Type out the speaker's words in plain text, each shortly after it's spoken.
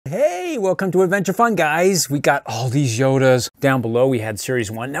Hey, welcome to Adventure Fun, guys. We got all these Yodas. Down below, we had Series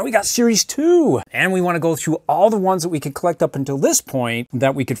 1. Now we got Series 2. And we want to go through all the ones that we could collect up until this point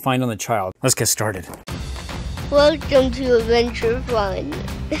that we could find on the child. Let's get started. Welcome to Adventure Fun.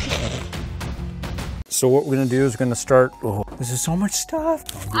 So what we're going to do is we're going to start... Oh, this is so much stuff.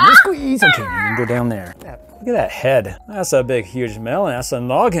 Squeeze. Okay, you can go down there. Look at that head. That's a big, huge melon. That's a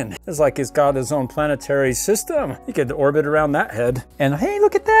noggin. It's like it's got its own planetary system. You could orbit around that head. And hey,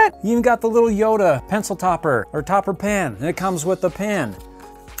 look at that. You even got the little Yoda pencil topper or topper pen. And it comes with the pen.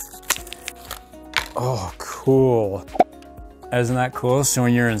 Oh, cool. Isn't that cool? So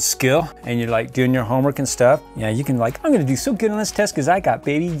when you're in skill and you're like doing your homework and stuff, yeah, you can like, I'm gonna do so good on this test because I got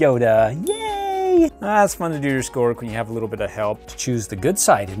Baby Yoda. Yay! It's fun to do your schoolwork when you have a little bit of help to choose the good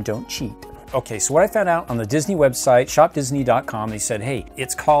side and don't cheat. Okay, so what I found out on the Disney website, shopdisney.com, they said, hey,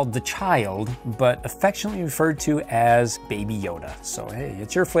 it's called The Child, but affectionately referred to as Baby Yoda. So hey,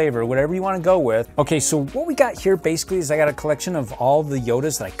 it's your flavor, whatever you want to go with. Okay, so what we got here basically is I got a collection of all the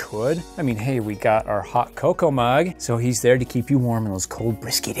Yodas that I could. I mean, hey, we got our hot cocoa mug, so he's there to keep you warm in those cold,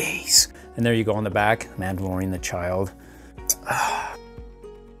 brisky days. And there you go on the back, Mandalorian the Child.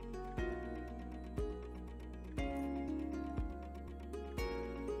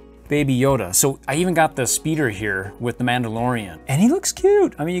 Baby Yoda. So I even got the speeder here with the Mandalorian. And he looks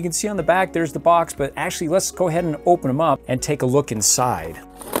cute. I mean, you can see on the back, there's the box, but actually let's go ahead and open him up and take a look inside.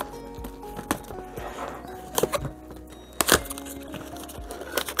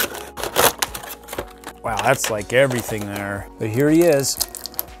 Wow, that's like everything there. But here he is.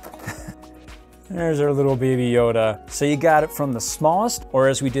 There's our little Baby Yoda. So you got it from the smallest, or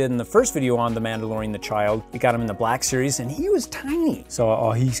as we did in the first video on the Mandalorian the Child, we got him in the Black Series and he was tiny. So,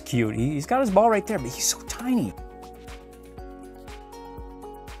 oh, he's cute. He's got his ball right there, but he's so tiny.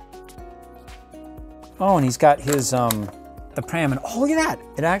 Oh, and he's got his, the Pram, and oh, look at that.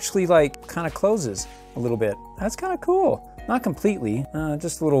 It actually like kind of closes a little bit. That's kind of cool. Not completely,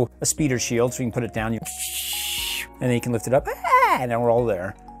 just a speeder shield so you can put it down, and then you can lift it up, and now we're all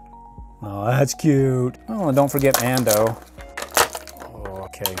there. Oh, that's cute. Oh, and don't forget Mando. Oh,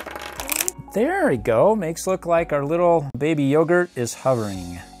 okay. There we go. Makes look like our little baby yogurt is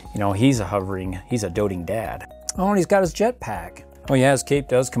hovering. You know, he's a doting dad. Oh, and he's got his jetpack. Oh yeah, his cape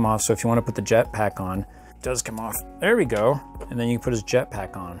does come off, so if you want to put the jetpack on, it does come off. There we go. And then you can put his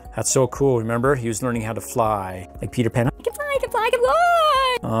jetpack on. That's so cool. Remember, he was learning how to fly. Like Peter Pan. I can fly, I can fly, I can fly!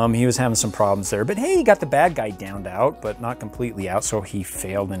 He was having some problems there, but hey, he got the bad guy downed out, but not completely out, so he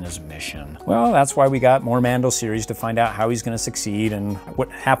failed in his mission. Well, that's why we got more Mando series to find out how he's gonna succeed and what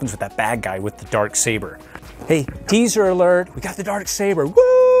happens with that bad guy with the Dark Saber. Hey, teaser alert, we got the Dark Saber,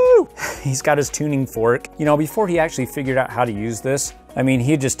 woo! He's got his tuning fork. You know, before he actually figured out how to use this, I mean,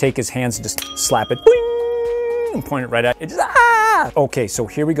 he'd just take his hands and just slap it, boing, and point it right at it. Just, ah! Okay, so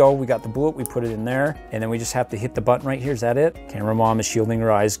here we go. We got the bullet, we put it in there, and then we just have to hit the button right here. Is that it? Camera mom is shielding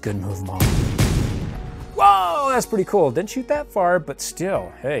her eyes. Good move, mom. Whoa, that's pretty cool. Didn't shoot that far, but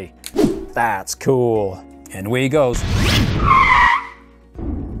still, hey, that's cool. And away he goes.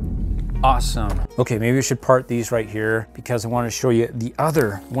 Awesome. Okay, maybe we should part these right here because I want to show you the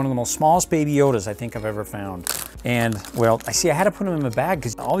other, one of the most smallest Baby Yodas I think I've ever found. And well, I had to put them in my bag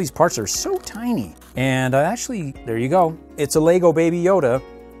because all these parts are so tiny. And actually, there you go. It's a Lego Baby Yoda.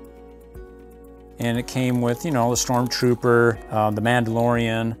 And it came with, you know, the Stormtrooper, the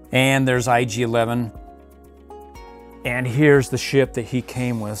Mandalorian, and there's IG-11. And here's the ship that he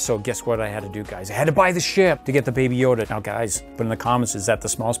came with. So guess what I had to do, guys? I had to buy the ship to get the Baby Yoda. Now, guys, put in the comments, is that the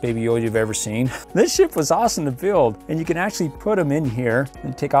smallest Baby Yoda you've ever seen? This ship was awesome to build. And you can actually put him in here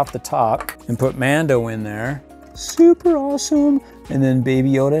and take off the top and put Mando in there. Super awesome. And then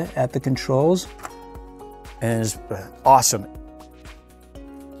Baby Yoda at the controls. And it's awesome.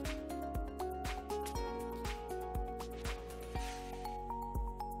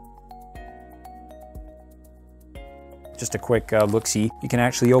 Just a quick look-see. You can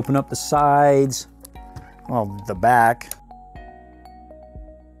actually open up the sides, well, the back.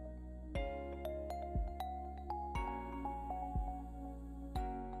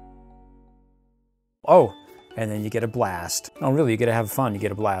 Oh, and then you get a blast. Oh, really, you get to have fun, you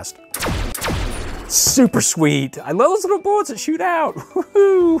get a blast. Super sweet. I love those little bullets that shoot out.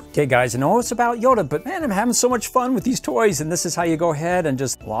 Woohoo! Okay, guys, I know it's about Yoda, but man, I'm having so much fun with these toys, and this is how you go ahead and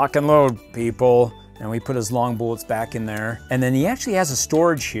just lock and load, people. And we put his long bullets back in there. And then he actually has a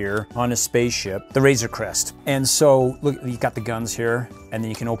storage here on his spaceship, the Razor Crest. And so, look, you got the guns here, and then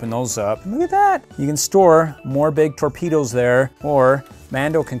you can open those up. Look at that. You can store more big torpedoes there, or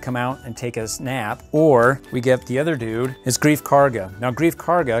Mando can come out and take a nap, or we get the other dude, is Greef Karga. Now, Greef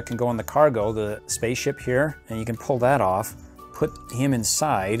Karga can go on the cargo, the spaceship here, and you can pull that off, put him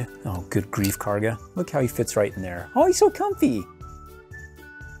inside. Oh, good grief, Karga. Look how he fits right in there. Oh, he's so comfy.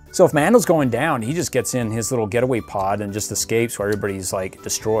 So if Mando's going down, he just gets in his little getaway pod and just escapes where everybody's like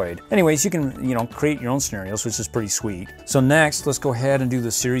destroyed. Anyways, you can, you know, create your own scenarios, which is pretty sweet. So next, let's go ahead and do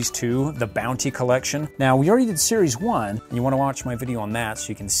the Series 2, the Bounty Collection. Now, we already did Series 1, and you want to watch my video on that so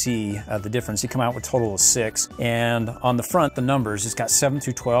you can see the difference. They come out with a total of 6. And on the front, the numbers, it's got 7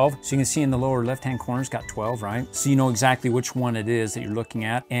 through 12. So you can see in the lower left-hand corner, it's got 12, right? So you know exactly which one it is that you're looking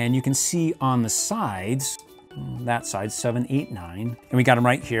at. And you can see on the sides, that side, 7, 8, 9. And we got him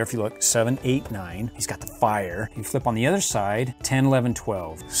right here. If you look, 7, 8, 9. He's got the fire. You flip on the other side, 10, 11,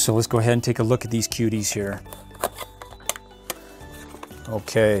 12. So let's go ahead and take a look at these cuties here.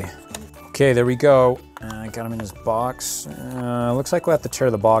 Okay. Okay, there we go. I got him in his box. Looks like we'll have to tear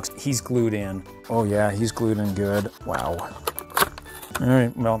the box. He's glued in. Oh yeah, he's glued in good. Wow. All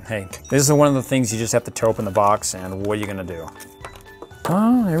right, well, hey, this is one of the things you just have to tear open the box, and what are you gonna do?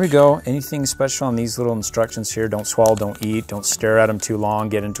 Oh, there we go. Anything special on these little instructions here? Don't swallow, don't eat, don't stare at him too long,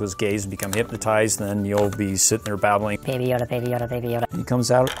 get into his gaze and become hypnotized, then you'll be sitting there babbling. Baby Yoda, Baby Yoda, Baby Yoda. He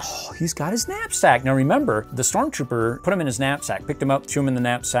comes out, oh, he's got his knapsack. Now remember, the Stormtrooper put him in his knapsack, picked him up, threw him in the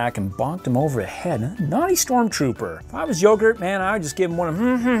knapsack, and bonked him over the head. Naughty Stormtrooper. If I was Yogurt, man, I would just give him one of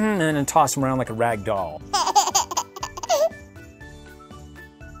and then toss him around like a rag doll.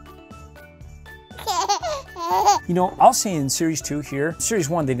 You know, I'll say in Series 2 here, Series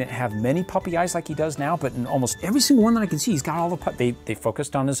 1, they didn't have many puppy eyes like he does now, but in almost every single one that I can see, he's got all the they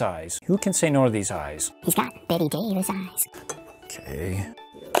focused on his eyes. Who can say no to these eyes? He's got Betty Davis eyes. Okay.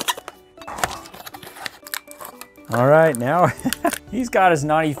 All right, now he's got his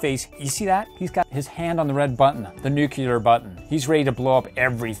naughty face. You see that? He's got his hand on the red button, the nuclear button. He's ready to blow up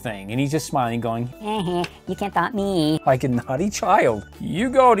everything, and he's just smiling, going, you can't stop me. Like a naughty child. You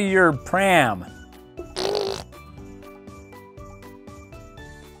go to your pram.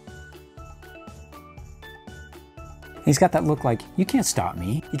 He's got that look like, you can't stop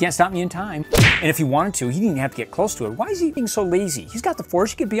me. You can't stop me in time. And if he wanted to, he didn't have to get close to it. Why is he being so lazy? He's got the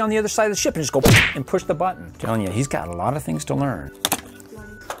Force. He could be on the other side of the ship and just go and push the button. I'm telling you, he's got a lot of things to learn.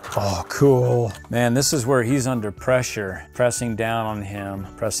 Oh, cool. Man, this is where he's under pressure. Pressing down on him,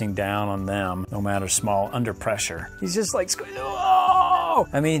 pressing down on them, no matter small, under pressure. He's just like, oh!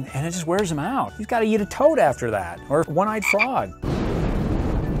 I mean, and it just wears him out. He's got to eat a toad after that, or a one-eyed frog.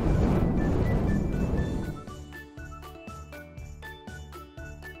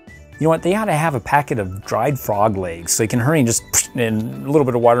 You know what, they ought to have a packet of dried frog legs so he can hurry and just, in a little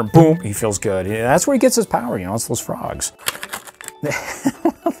bit of water, boom, he feels good. Yeah, that's where he gets his power, you know, it's those frogs.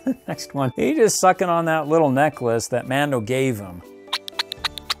 The next one, he's just sucking on that little necklace that Mando gave him.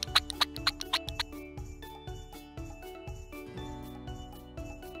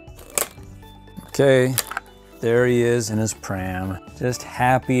 Okay, there he is in his pram. Just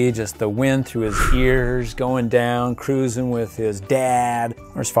happy, just the wind through his ears, going down, cruising with his dad.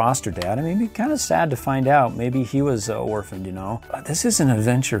 Or his foster dad. I mean, it'd be kind of sad to find out. Maybe he was orphaned, you know. But this is an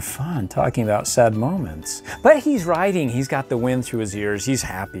Adventure Fun, talking about sad moments. But he's riding, he's got the wind through his ears, he's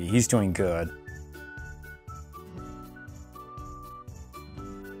happy, he's doing good.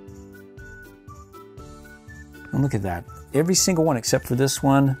 And look at that. Every single one except for this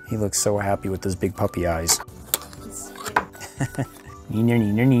one, he looks so happy with those big puppy eyes. Neener,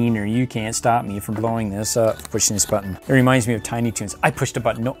 neener, neener, you can't stop me from blowing this up, pushing this button. It reminds me of Tiny Toons. I pushed a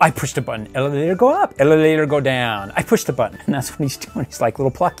button, no, I pushed a button. Elevator go up, elevator go down. I pushed the button, and that's what he's doing. He's like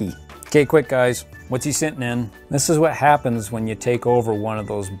little Plucky. Okay, quick guys, what's he sitting in? This is what happens when you take over one of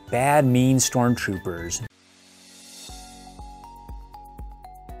those bad, mean stormtroopers.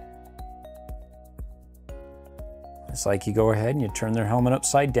 It's like you go ahead and you turn their helmet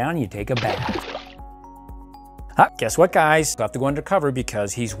upside down and you take a bath. Ah, guess what, guys? I'll have to go undercover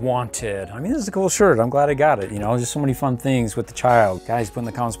because he's wanted. I mean, this is a cool shirt. I'm glad I got it. You know, there's so many fun things with the child. Guys, put in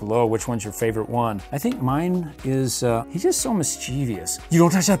the comments below which one's your favorite one. I think mine is, he's just so mischievous. You don't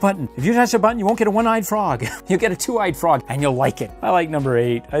touch that button. If you touch that button, you won't get a one-eyed frog. You'll get a two-eyed frog, and you'll like it. I like number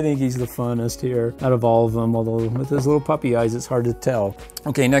 8. I think he's the funnest here out of all of them, although with his little puppy eyes, it's hard to tell.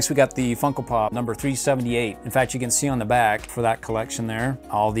 Okay, next we got the Funko Pop, number 378. In fact, you can see on the back for that collection there,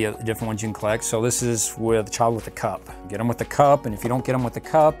 all the different ones you can collect. So this is with the child with the cup. Get them with the cup, and if you don't get them with the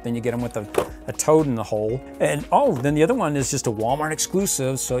cup, then you get them with a toad in the hole. And oh, then the other one is just a Walmart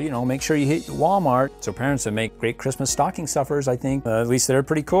exclusive, so you know, make sure you hit Walmart. So parents that make great Christmas stocking stuffers, I think. At least they're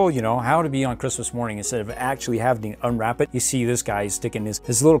pretty cool, you know, how to be on Christmas morning instead of actually having to unwrap it. You see this guy sticking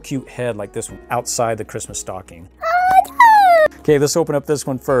his little cute head like this one outside the Christmas stocking. Okay, let's open up this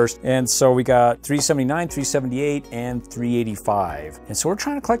one first. And so we got 379, 378, and 385. And so we're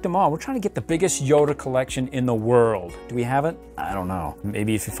trying to collect them all. We're trying to get the biggest Yoda collection in the world. Do we have it? I don't know.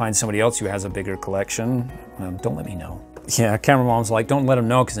 Maybe if you find somebody else who has a bigger collection, don't let me know. Yeah, camera mom's like, don't let him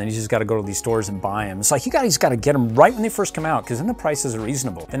know, because then you just got to go to these stores and buy them. It's like, you guys got to get them right when they first come out, because then the prices are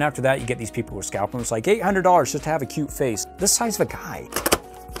reasonable. Then after that, you get these people who are scalping them. It's like $800 just to have a cute face. This size of a guy.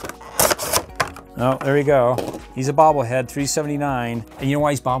 Oh, there you go. He's a bobblehead, $379. And you know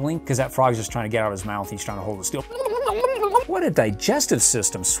why he's bobbling? Because that frog's just trying to get out of his mouth. He's trying to hold it still. What a digestive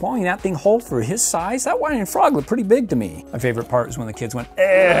system. Swallowing that thing whole for his size? That whining frog looked pretty big to me. My favorite part is when the kids went,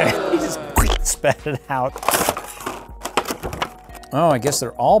 eh. He just spat it out. Oh, I guess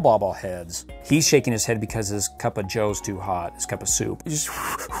they're all bobbleheads. He's shaking his head because his cup of joe's too hot, his cup of soup. He just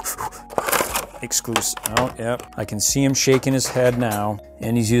exclusive. Oh, yep. I can see him shaking his head now,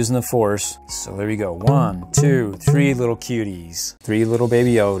 and he's using the force. So there we go. 1, 2, 3 little cuties. 3 little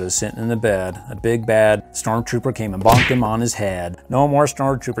baby Yodas sitting in the bed. A big bad stormtrooper came and bonked him on his head. No more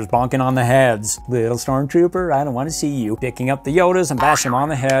stormtroopers bonking on the heads. Little stormtrooper, I don't want to see you. Picking up the Yodas and bashing them on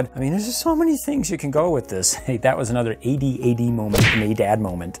the head. I mean, there's just so many things you can go with this. Hey, that was another AD moment, an ADAD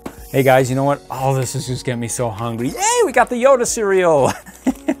moment. Hey guys, you know what? All this is just getting me so hungry. Yay, we got the Yoda cereal.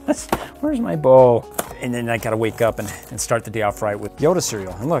 Where's my bowl? And then I gotta wake up and start the day off right with Yoda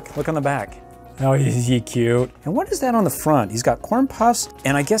cereal. And look on the back. Oh, is he cute? And what is that on the front? He's got corn puffs,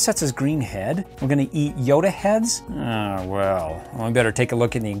 and I guess that's his green head. We're gonna eat Yoda heads? Oh, well, we better take a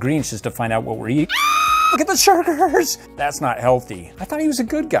look at the ingredients just to find out what we're eating. Look at the sugars! That's not healthy. I thought he was a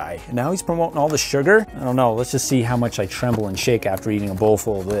good guy, and now he's promoting all the sugar? I don't know, let's just see how much I tremble and shake after eating a bowl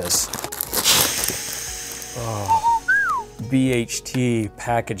full of this. Oh. BHT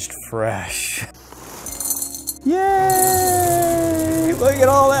packaged fresh. Yay! Look at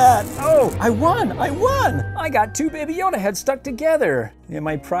all that. Oh, I won! I got 2 baby Yoda heads stuck together. And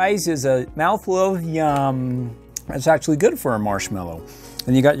my prize is a mouthful of yum. That's actually good for a marshmallow.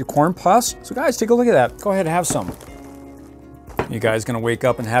 And you got your corn puffs. So guys, take a look at that. Go ahead and have some. You guys gonna wake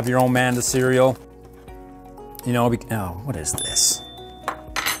up and have your own Mando cereal? You know, oh, what is this?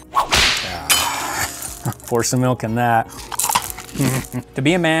 Pour some milk in that. To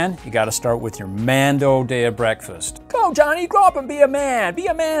be a man, you gotta start with your Mando day of breakfast. Go, Johnny, grow up and be a man. Be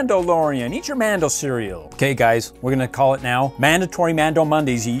a Mandalorian. Eat your Mando cereal. Okay, guys, we're gonna call it now. Mandatory Mando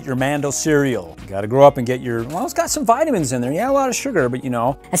Mondays, you eat your Mando cereal. You gotta grow up and get your, well, it's got some vitamins in there. Yeah, a lot of sugar, but you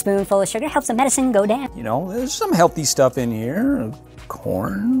know. A spoonful of sugar helps the medicine go down. You know, there's some healthy stuff in here.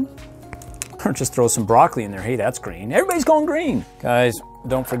 Corn. Or just throw some broccoli in there. Hey, that's green. Everybody's going green. Guys,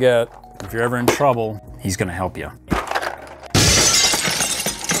 don't forget, if you're ever in trouble, he's gonna help you.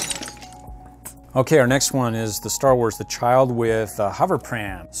 Okay, our next one is the Star Wars The Child with hover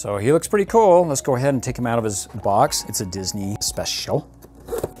pram. So he looks pretty cool. Let's go ahead and take him out of his box. It's a Disney special.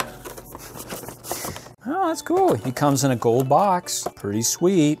 Oh, that's cool. He comes in a gold box. Pretty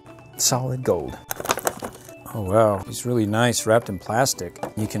sweet. Solid gold. Oh wow, he's really nice, wrapped in plastic.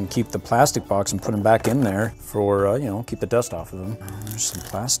 You can keep the plastic box and put him back in there for, you know, keep the dust off of him. There's some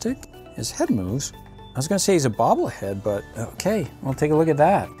plastic. His head moves. I was gonna say he's a bobblehead, but okay, we'll take a look at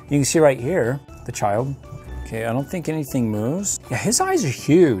that. You can see right here, the child. Okay, I don't think anything moves. Yeah, his eyes are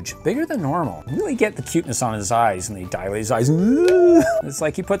huge, bigger than normal. You really get the cuteness on his eyes, and they dilate his eyes. It's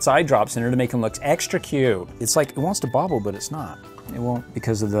like he puts eye drops in there to make him look extra cute. It's like it wants to bobble, but it's not. It won't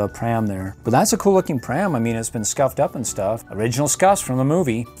because of the pram there. But that's a cool looking pram. I mean, it's been scuffed up and stuff. Original scuffs from the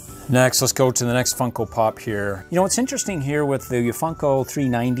movie. Next, let's go to the next Funko Pop here. You know, what's interesting here with the Funko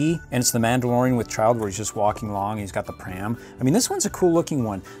 390, and it's the Mandalorian with Child where he's just walking along, and he's got the pram. I mean, this one's a cool looking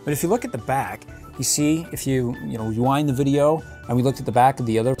one. But if you look at the back, you see, if you rewind the video, and we looked at the back of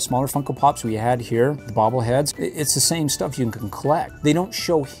the other smaller Funko Pops we had here, the bobbleheads, it's the same stuff you can collect. They don't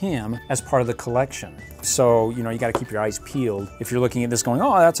show him as part of the collection. So, you know, you gotta keep your eyes peeled. If you're looking at this going,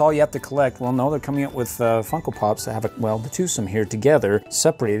 oh, that's all you have to collect. Well, no, they're coming up with Funko Pops that have, well, the twosome here together,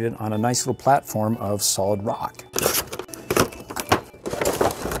 separated on a nice little platform of solid rock.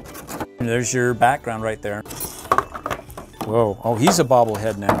 And there's your background right there. Whoa, oh, he's a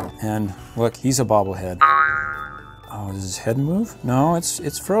bobblehead now. And look, he's a bobblehead. Oh, does his head move? No,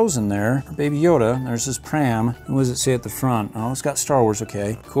 it's frozen there. Baby Yoda, there's his pram. What does it say at the front? Oh, it's got Star Wars,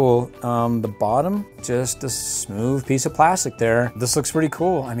 okay. Cool. The bottom, just a smooth piece of plastic there. This looks pretty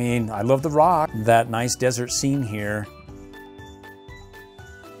cool. I mean, I love the rock. That nice desert scene here.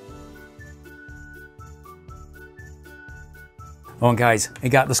 Oh, and guys, I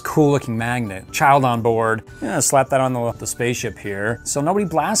got this cool looking magnet. Child on board. Yeah, slap that on the spaceship here. So nobody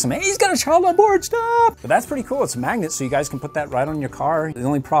blasts him. Hey, he's got a child on board, stop! But that's pretty cool. It's a magnet, so you guys can put that right on your car. The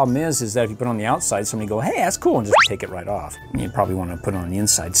only problem is that if you put it on the outside, somebody go, hey, that's cool, and just take it right off. You probably want to put it on the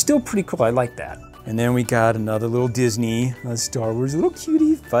inside. Still pretty cool, I like that. And then we got another little Disney, Star Wars, little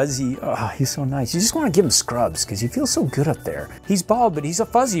cutie, fuzzy. Oh, he's so nice. You just want to give him scrubs because he feels so good up there. He's bald, but he's a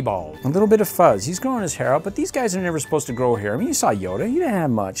fuzzy bald. A little bit of fuzz. He's growing his hair out, but these guys are never supposed to grow hair. I mean, you saw Yoda. He didn't have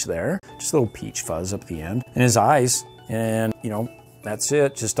much there. Just a little peach fuzz up the end. And his eyes. And, you know, that's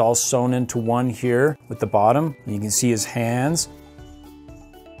it. Just all sewn into one here with the bottom. You can see his hands.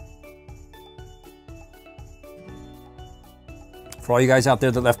 For all you guys out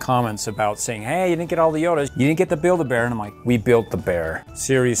there that left comments about saying, hey, you didn't get all the Yodas, you didn't get the Build-A-Bear, and I'm like, we built the bear.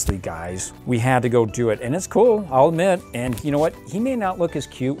 Seriously, guys, we had to go do it, and it's cool, I'll admit. And you know what? He may not look as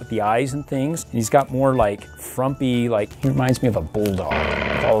cute with the eyes and things, and he's got more like frumpy, like, he reminds me of a bulldog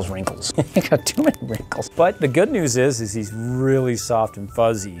with all those wrinkles. He got too many wrinkles. But the good news is he's really soft and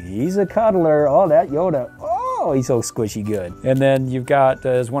fuzzy. He's a cuddler. Oh, that Yoda. Oh, he's so squishy good. And then you've got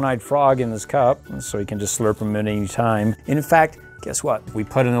his one-eyed frog in his cup, so he can just slurp him at any time. And in fact, guess what? We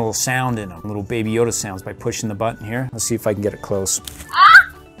put in a little sound in them, little Baby Yoda sounds by pushing the button here. Let's see if I can get it close.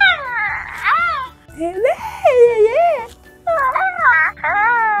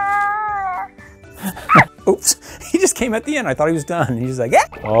 Oops, he just came at the end. I thought he was done. He's like, yeah.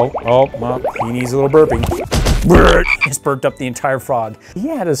 Oh, well, he needs a little burping. He's burped up the entire frog. He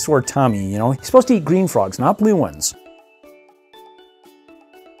had a sore tummy, you know. He's supposed to eat green frogs, not blue ones.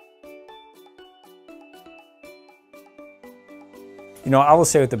 You know, I will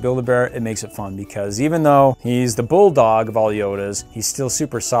say with the Build-A-Bear, it makes it fun because even though he's the bulldog of all Yodas, he's still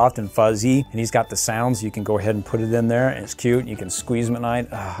super soft and fuzzy, and he's got the sounds. You can go ahead and put it in there, and it's cute. You can squeeze him at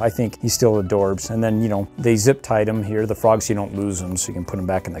night. I think he's still adorbs. And then, you know, they zip tied him here, the frogs, so you don't lose them, so you can put him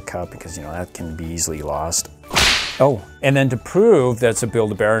back in the cup because, you know, that can be easily lost. Oh, and then to prove that it's a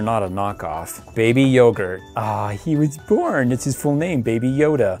Build-A-Bear, not a knockoff, Baby Yogurt. He was born. It's his full name, Baby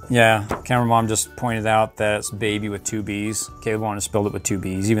Yoda. Yeah, camera mom just pointed out that it's baby with 2 B's. Caleb wanted to spell it with 2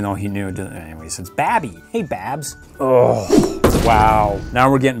 B's, even though he knew it didn't. Anyways, it's Babby. Hey, Babs. Oh, wow. Now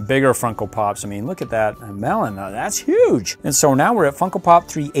we're getting bigger Funko Pops. I mean, look at that melon. That's huge. And so now we're at Funko Pop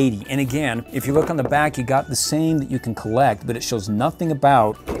 380. And again, if you look on the back, you got the same that you can collect, but it shows nothing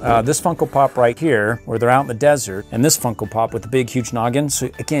about this Funko Pop right here, where they're out in the desert, and this Funko Pop with the big, huge noggin. So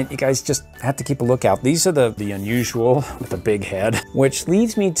again, you guys just have to keep a lookout. These are the unusual with the big head, which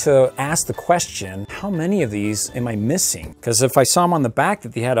leads me to ask the question, how many of these am I missing? Because if I saw them on the back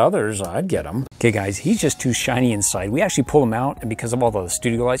that they had others, I'd get them. Okay, guys, he's just too shiny inside. We actually pull him out, and because of all the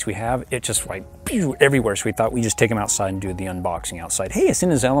studio lights we have, it just like everywhere. So we thought we'd just take him outside and do the unboxing outside. Hey, it's in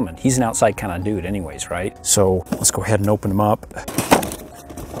his element. He's an outside kind of dude anyways, right? So let's go ahead and open him up.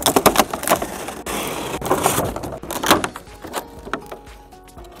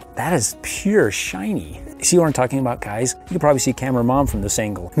 That is pure shiny. See what I'm talking about, guys? You can probably see camera mom from this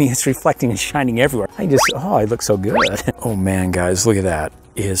angle. I mean, it's reflecting and shining everywhere. I look so good. Oh man, guys, look at that.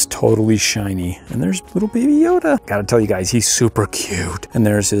 It is totally shiny. And there's little Baby Yoda. Gotta tell you guys, he's super cute. And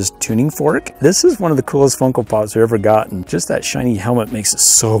there's his tuning fork. This is one of the coolest Funko Pops I've ever gotten. Just that shiny helmet makes it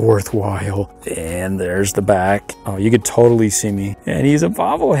so worthwhile. And there's the back. Oh, you could totally see me. And he's a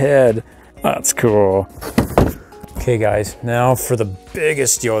bobblehead. That's cool. Okay guys, now for the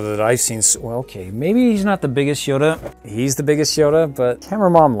biggest Yoda that I've seen. Well, okay, maybe he's not the biggest Yoda. He's the biggest Yoda, but camera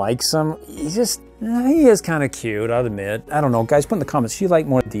mom likes him. He is kind of cute, I'll admit. I don't know, guys, put in the comments, do you like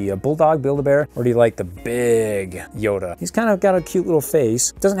more the Bulldog Build-A-Bear, or do you like the big Yoda? He's kind of got a cute little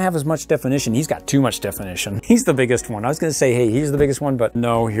face. Doesn't have as much definition. He's got too much definition. He's the biggest one. I was gonna say, hey, he's the biggest one, but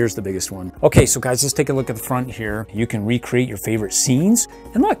no, here's the biggest one. Okay, so guys, let's take a look at the front here. You can recreate your favorite scenes.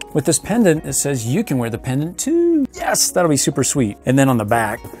 And look, with this pendant, it says you can wear the pendant too. Yes, that'll be super sweet. And then on the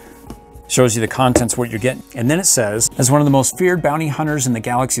back, shows you the contents, what you're getting. And then it says, as one of the most feared bounty hunters in the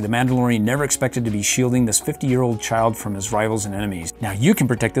galaxy, the Mandalorian never expected to be shielding this 50-year-old child from his rivals and enemies. Now you can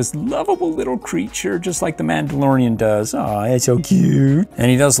protect this lovable little creature just like the Mandalorian does. Aw, it's so cute.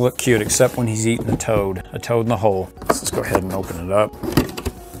 And he does look cute, except when he's eating a toad in the hole. So let's go ahead and open it up.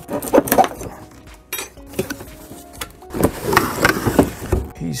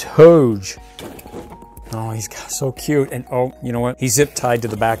 He's huge. Oh, he's so cute. And oh, you know what? He's zip tied to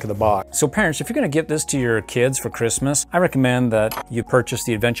the back of the box. So parents, if you're gonna get this to your kids for Christmas, I recommend that you purchase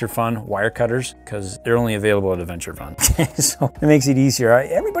the Adventure Fun wire cutters because they're only available at Adventure Fun. So it makes it easier.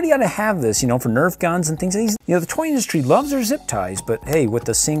 Everybody ought to have this, you know, for Nerf guns and things. You know, the toy industry loves their zip ties, but hey, with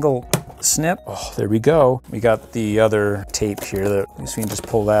the single snip, oh, there we go. We got the other tape here that we can just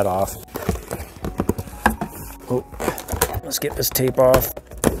pull that off. Oh. Let's get this tape off.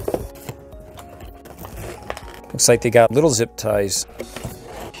 Looks like they got little zip ties.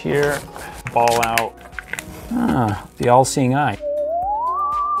 Here, ball out. Ah, the all-seeing eye.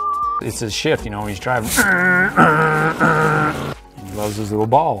 It's a shift, you know, when he's driving. He loves his little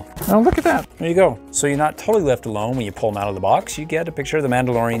ball. Oh, look at that. There you go. So you're not totally left alone when you pull him out of the box. You get a picture of the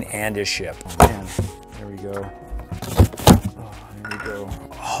Mandalorian and his ship. Oh, man. There we go. Oh, there we go.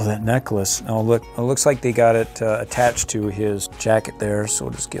 Oh, that necklace. Oh, look. It looks like they got it attached to his jacket there, so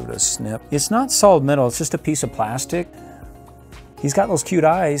we'll just give it a snip. It's not solid metal. It's just a piece of plastic. He's got those cute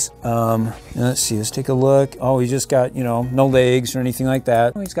eyes. Let's see, let's take a look. Oh, he's just got, you know, no legs or anything like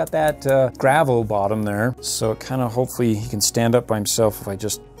that. He's got that gravel bottom there. So kind of hopefully he can stand up by himself if I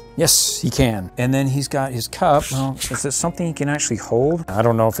just, yes, he can. And then he's got his cup. Well, is it something he can actually hold? I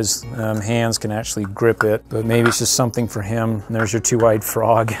don't know if his hands can actually grip it, but maybe it's just something for him. And there's your two-eyed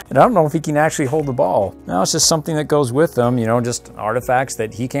frog. And I don't know if he can actually hold the ball. No, it's just something that goes with them, you know, just artifacts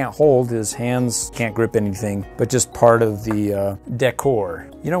that he can't hold. His hands can't grip anything, but just part of the decor.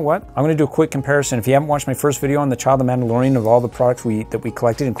 You know what? I'm gonna do a quick comparison. If you haven't watched my first video on the Child of the Mandalorian of all the products that we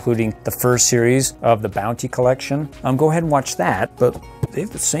collected, including the first series of the Bounty Collection, go ahead and watch that, but they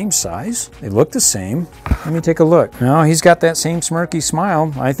have the same size. They look the same. Let me take a look. No, he's got that same smirky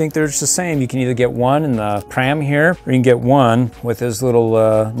smile. I think they're just the same. You can either get one in the Pram here, or you can get one with his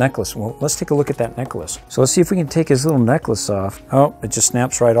little necklace. Well, let's take a look at that necklace. So let's see if we can take his little necklace off. Oh, it just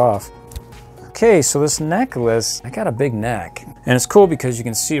snaps right off. Okay, so this necklace, I got a big neck. And it's cool because you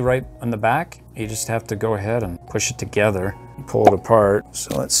can see right on the back, you just have to go ahead and push it together and pull it apart.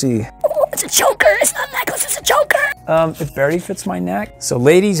 So let's see. Oh, it's a choker. It's not a necklace, it's a choker. It barely fits my neck. So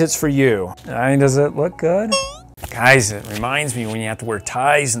ladies, it's for you. I mean, does it look good? Guys, it reminds me when you have to wear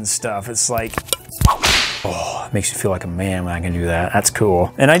ties and stuff. It's like, oh, it makes you feel like a man when I can do that. That's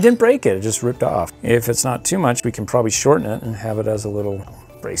cool. And I didn't break it, it just ripped off. If it's not too much, we can probably shorten it and have it as a little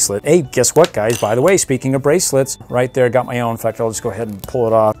bracelet. Hey, guess what, guys? By the way, speaking of bracelets, right there, got my own. In fact, I'll just go ahead and pull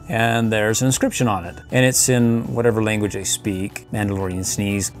it off. And there's an inscription on it. And it's in whatever language they speak, Mandalorian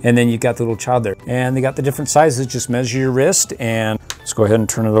sneeze. And then you got the little child there. And they got the different sizes. Just measure your wrist and let's go ahead and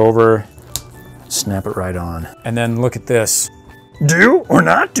turn it over. Snap it right on. And then look at this. Do or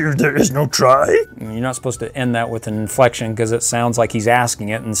not do, there is no try. You're not supposed to end that with an inflection because it sounds like he's asking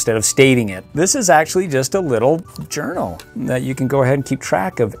it instead of stating it. This is actually just a little journal that you can go ahead and keep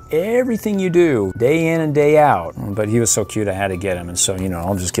track of everything you do day in and day out. But he was so cute I had to get him, and so, you know,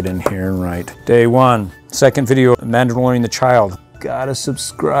 I'll just get in here and write. Day 1, second video, Mandalorian the Child. Got a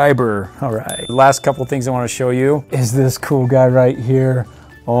subscriber. All right. The last couple of things I want to show you is this cool guy right here.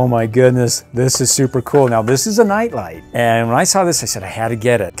 Oh my goodness, this is super cool. Now this is a nightlight. And when I saw this, I said I had to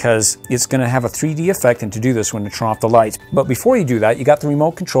get it because it's gonna have a 3D effect, and to do this, when to turn off the lights. But before you do that, you got the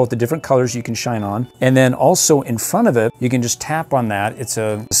remote control with the different colors you can shine on. And then also in front of it, you can just tap on that. It's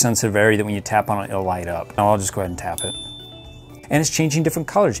a sensitive area that when you tap on it, it'll light up. Now I'll just go ahead and tap it. And it's changing different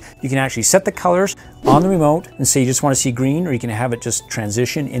colors. You can actually set the colors on the remote and say you just want to see green, or you can have it just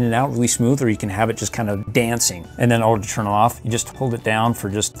transition in and out really smooth, or you can have it just kind of dancing. And then in order to turn it off, you just hold it down for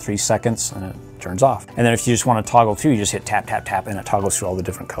just 3 seconds and it turns off. And then if you just want to toggle through, you just hit tap, tap, tap, and it toggles through all the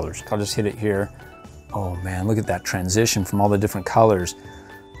different colors. I'll just hit it here. Oh man, look at that transition from all the different colors.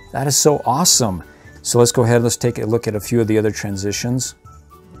 That is so awesome. So let's go ahead, let's take a look at a few of the other transitions.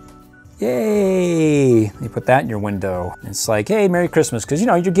 Yay! You put that in your window. It's like, hey, Merry Christmas, because you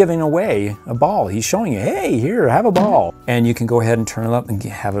know, you're giving away a ball. He's showing you, hey, here, have a ball. And you can go ahead and turn it up and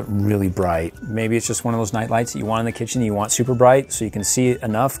have it really bright. Maybe it's just one of those night lights that you want in the kitchen, you want super bright so you can see it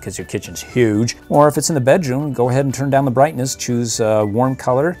enough because your kitchen's huge. Or if it's in the bedroom, go ahead and turn down the brightness, choose a warm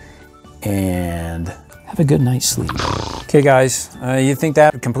color, and have a good night's sleep. Okay guys, you think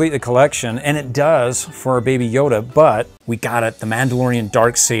that would complete the collection, and it does for Baby Yoda, but we got it, the Mandalorian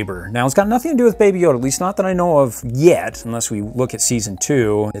Dark Saber. Now it's got nothing to do with Baby Yoda, at least not that I know of yet, unless we look at season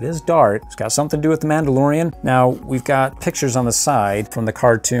 2. It is dark, it's got something to do with the Mandalorian. Now we've got pictures on the side from the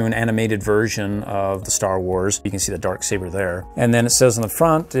cartoon animated version of the Star Wars. You can see the Dark Saber there. And then it says on the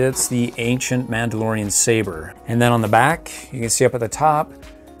front, it's the ancient Mandalorian Saber. And then on the back, you can see up at the top,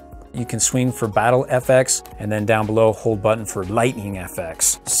 you can swing for battle FX, and then down below, hold button for lightning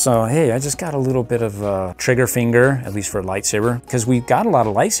FX. So hey, I just got a little bit of a trigger finger, at least for a lightsaber, because we've got a lot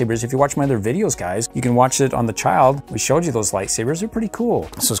of lightsabers. If you watch my other videos, guys, you can watch it on the Child. We showed you those lightsabers, they're pretty cool.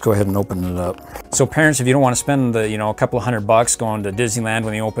 So let's go ahead and open it up. So parents, if you don't want to spend the, you know, a couple of $100 going to Disneyland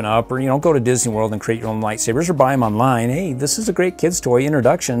when they open up, or, you know, go to Disney World and create your own lightsabers or buy them online, hey, this is a great kids toy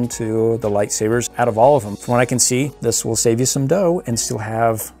introduction to the lightsabers out of all of them. From what I can see, this will save you some dough and still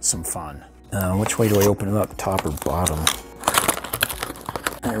have some fun. Which way do I open it up, top or bottom?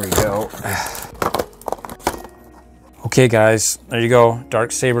 There we go. Okay guys, there you go.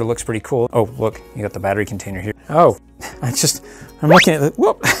 Dark Saber looks pretty cool. Oh, look, you got the battery container here. Oh, I'm looking at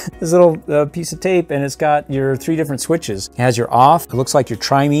whoop, this little piece of tape, and it's got your 3 different switches. It has your off, it looks like your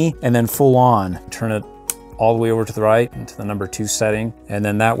try me, and then full on. Turn it all the way over to the right into the number 2 setting. And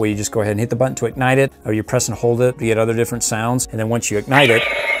then that way you just go ahead and hit the button to ignite it, or you press and hold it to get other different sounds. And then once you ignite it,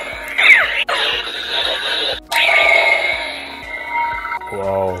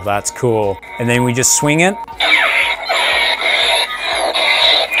 whoa, that's cool. And then we just swing it.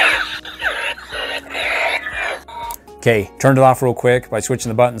 Okay, turned it off real quick by switching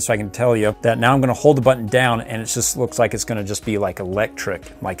the button so I can tell you that now I'm gonna hold the button down and it just looks like it's gonna just be like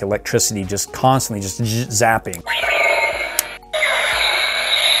electric, like electricity just constantly just zapping.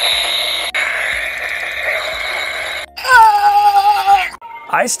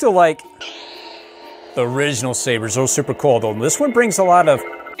 I still like the original sabers, those are super cool though. This one brings a lot of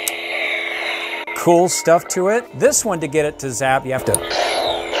cool stuff to it. This one, to get it to zap, you have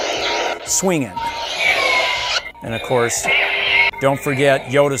to swing it. And of course, don't forget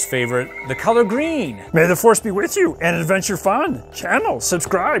Yoda's favorite, the color green. May the Force be with you, and Adventure Fun channel,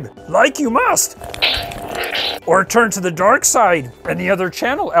 subscribe, like you must. Or turn to the dark side, any other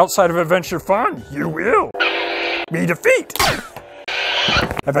channel outside of Adventure Fun, you will be defeat.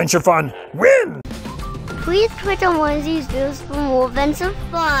 Adventure Fun, win! Please click on one of these videos for more Adventure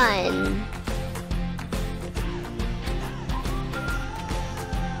Fun.